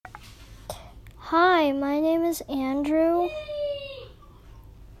Hi, my name is Andrew.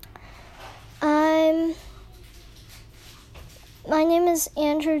 My name is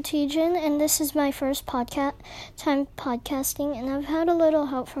Andrew Tejan, and this is my first time podcasting, and I've had a little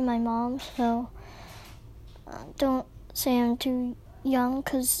help from my mom, so don't say I'm too young,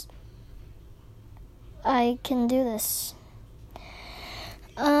 because I can do this.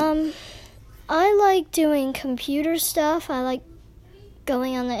 I like doing computer stuff. I like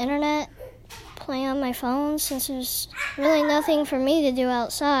going on the internet, playing on my phone, since there's really nothing for me to do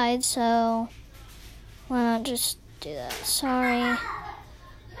outside, so why not just do that? Sorry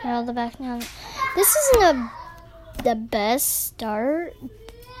for all the background. This isn't the best start.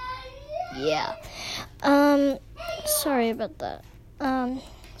 Yeah. Sorry about that.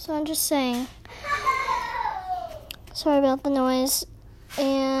 So I'm just saying, sorry about the noise.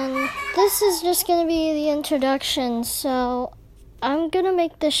 And this is just going to be the introduction, so I'm going to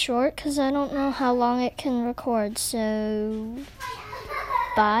make this short because I don't know how long it can record. So,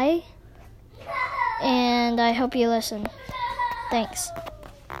 bye. And I hope you listen. Thanks.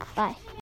 Bye.